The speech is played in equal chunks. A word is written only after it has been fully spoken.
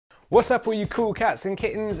What's up all you cool cats and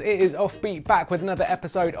kittens? It is Offbeat back with another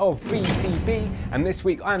episode of BTB, and this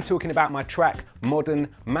week I'm talking about my track Modern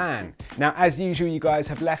Man. Now as usual you guys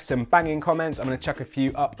have left some banging comments. I'm going to chuck a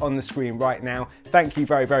few up on the screen right now. Thank you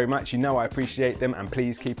very much, you know I appreciate them and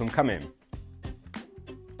please keep them coming.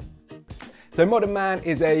 So Modern Man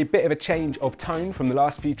is a bit of a change of tone from the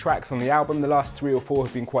last few tracks on the album. The last 3 or 4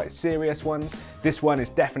 have been quite serious ones. This one is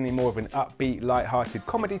definitely more of an upbeat, light-hearted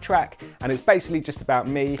comedy track, and it's basically just about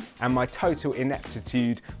me and my total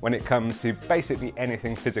ineptitude when it comes to basically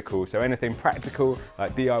anything physical. So anything practical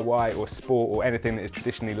like DIY or sport or anything that is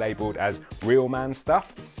traditionally labelled as real man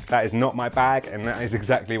stuff. That is not my bag, and that is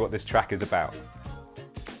exactly what this track is about.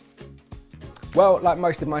 Well, like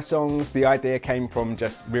most of my songs, the idea came from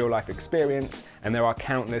just real life experience, and there are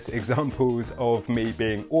countless examples of me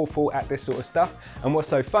being awful at this sort of stuff. And what's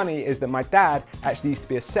so funny is that my dad actually used to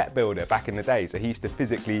be a set builder back in the day, so he used to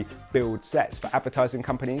physically build sets for advertising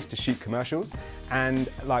companies to shoot commercials. And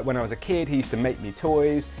like when I was a kid, he used to make me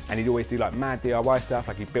toys, and he'd always do like mad DIY stuff,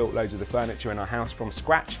 like he built loads of the furniture in our house from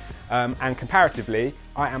scratch. And comparatively,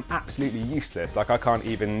 I am absolutely useless. Like I can't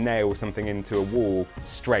even nail something into a wall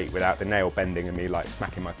straight without the nail bending and me like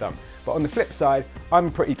smacking my thumb. But on the flip side,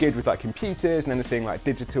 I'm pretty good with like computers and anything like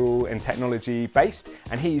digital and technology based,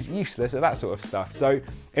 and he's useless at that sort of stuff. So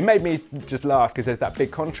it made me just laugh because there's that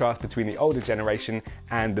big contrast between the older generation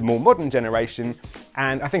and the more modern generation.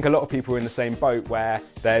 And I think a lot of people are in the same boat where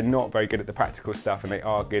they're not very good at the practical stuff and they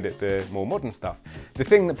are good at the more modern stuff. The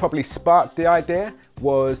thing that probably sparked the idea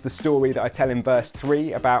was the story that I tell in verse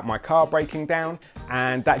 3 about my car breaking down,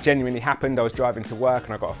 and that genuinely happened. I was driving to work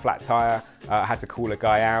and I got a flat tyre. I had to call a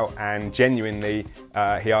guy out, and genuinely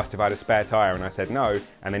he asked if I had a spare tyre and I said no,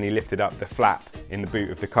 and then he lifted up the flap in the boot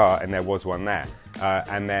of the car and there was one there.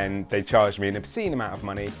 And then they charged me an obscene amount of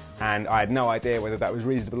money, and I had no idea whether that was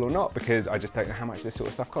reasonable or not because I just don't know how much this sort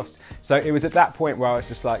of stuff costs. So it was at that point where I was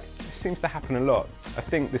just like, this seems to happen a lot. I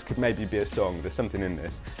think this could maybe be a song, there's something in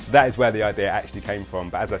this. So that is where the idea actually came from,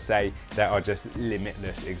 but as I say, there are just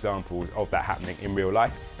limitless examples of that happening in real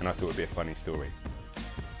life, and I thought it would be a funny story.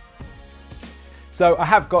 So I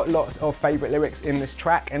have got lots of favourite lyrics in this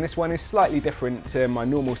track, and this one is slightly different to my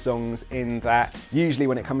normal songs in that usually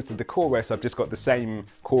when it comes to the chorus I've just got the same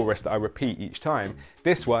chorus that I repeat each time.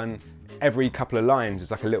 This one, every couple of lines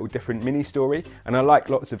is like a little different mini story, and I like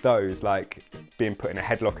lots of those, like being put in a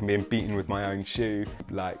headlock and being beaten with my own shoe,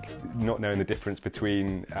 like not knowing the difference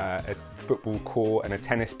between a football court and a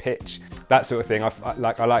tennis pitch, that sort of thing. I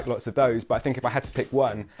like lots of those, but I think if I had to pick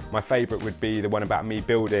one, my favourite would be the one about me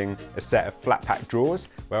building a set of flat pack drawers,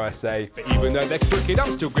 where I say, "But even though they're crooked,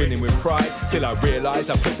 I'm still grinning with pride, till I realise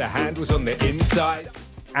I put the handles on the inside."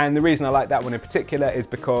 And the reason I like that one in particular is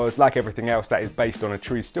because, like everything else, that is based on a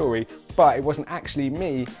true story, but it wasn't actually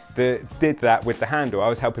me that did that with the handle. I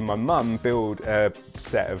was helping my mum build a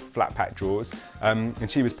set of flat pack drawers, and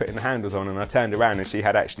she was putting the handles on, and I turned around and she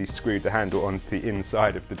had actually screwed the handle onto the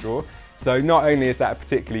inside of the drawer. So not only is that a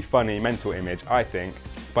particularly funny mental image, I think,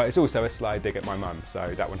 but it's also a sly dig at my mum, so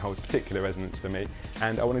that one holds particular resonance for me,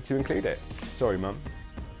 and I wanted to include it. Sorry, mum.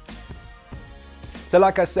 So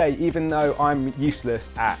like I say, even though I'm useless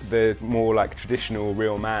at the more like traditional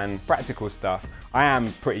real man practical stuff, I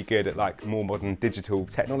am pretty good at like more modern digital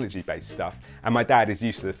technology based stuff, and my dad is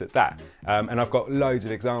useless at that. And I've got loads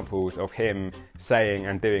of examples of him saying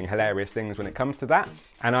and doing hilarious things when it comes to that.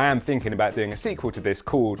 And I am thinking about doing a sequel to this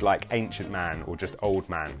called like Ancient Man or just Old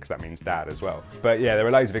Man, because that means dad as well. But yeah, there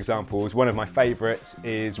are loads of examples. One of my favourites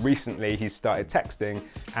is recently he's started texting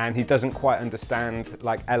and he doesn't quite understand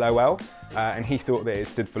like LOL, and he thought that it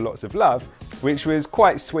stood for lots of love, which was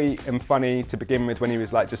quite sweet and funny to begin with when he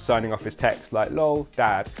was like just signing off his text like lol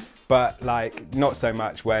dad. But like not so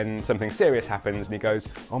much when something serious happens and he goes,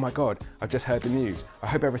 "Oh my god, I've just heard the news. I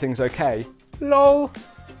hope everything's okay. Lol."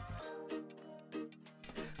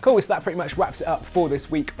 Cool, so that pretty much wraps it up for this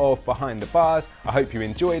week of Behind the Bars. I hope you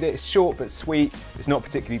enjoyed it. It's short but sweet. It's not a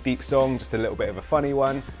particularly deep song, just a little bit of a funny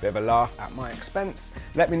one, bit of a laugh at my expense.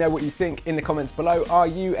 Let me know what you think in the comments below. Are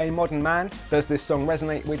you a modern man? Does this song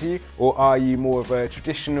resonate with you? Or are you more of a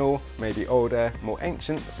traditional, maybe older, more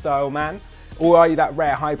ancient style man? Or are you that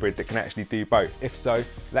rare hybrid that can actually do both? If so,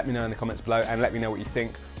 let me know in the comments below, and let me know what you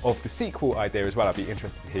think of the sequel idea as well. I'd be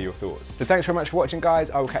interested to hear your thoughts. So thanks very much for watching, guys.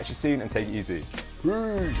 I will catch you soon, and take it easy.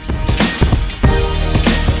 Peace.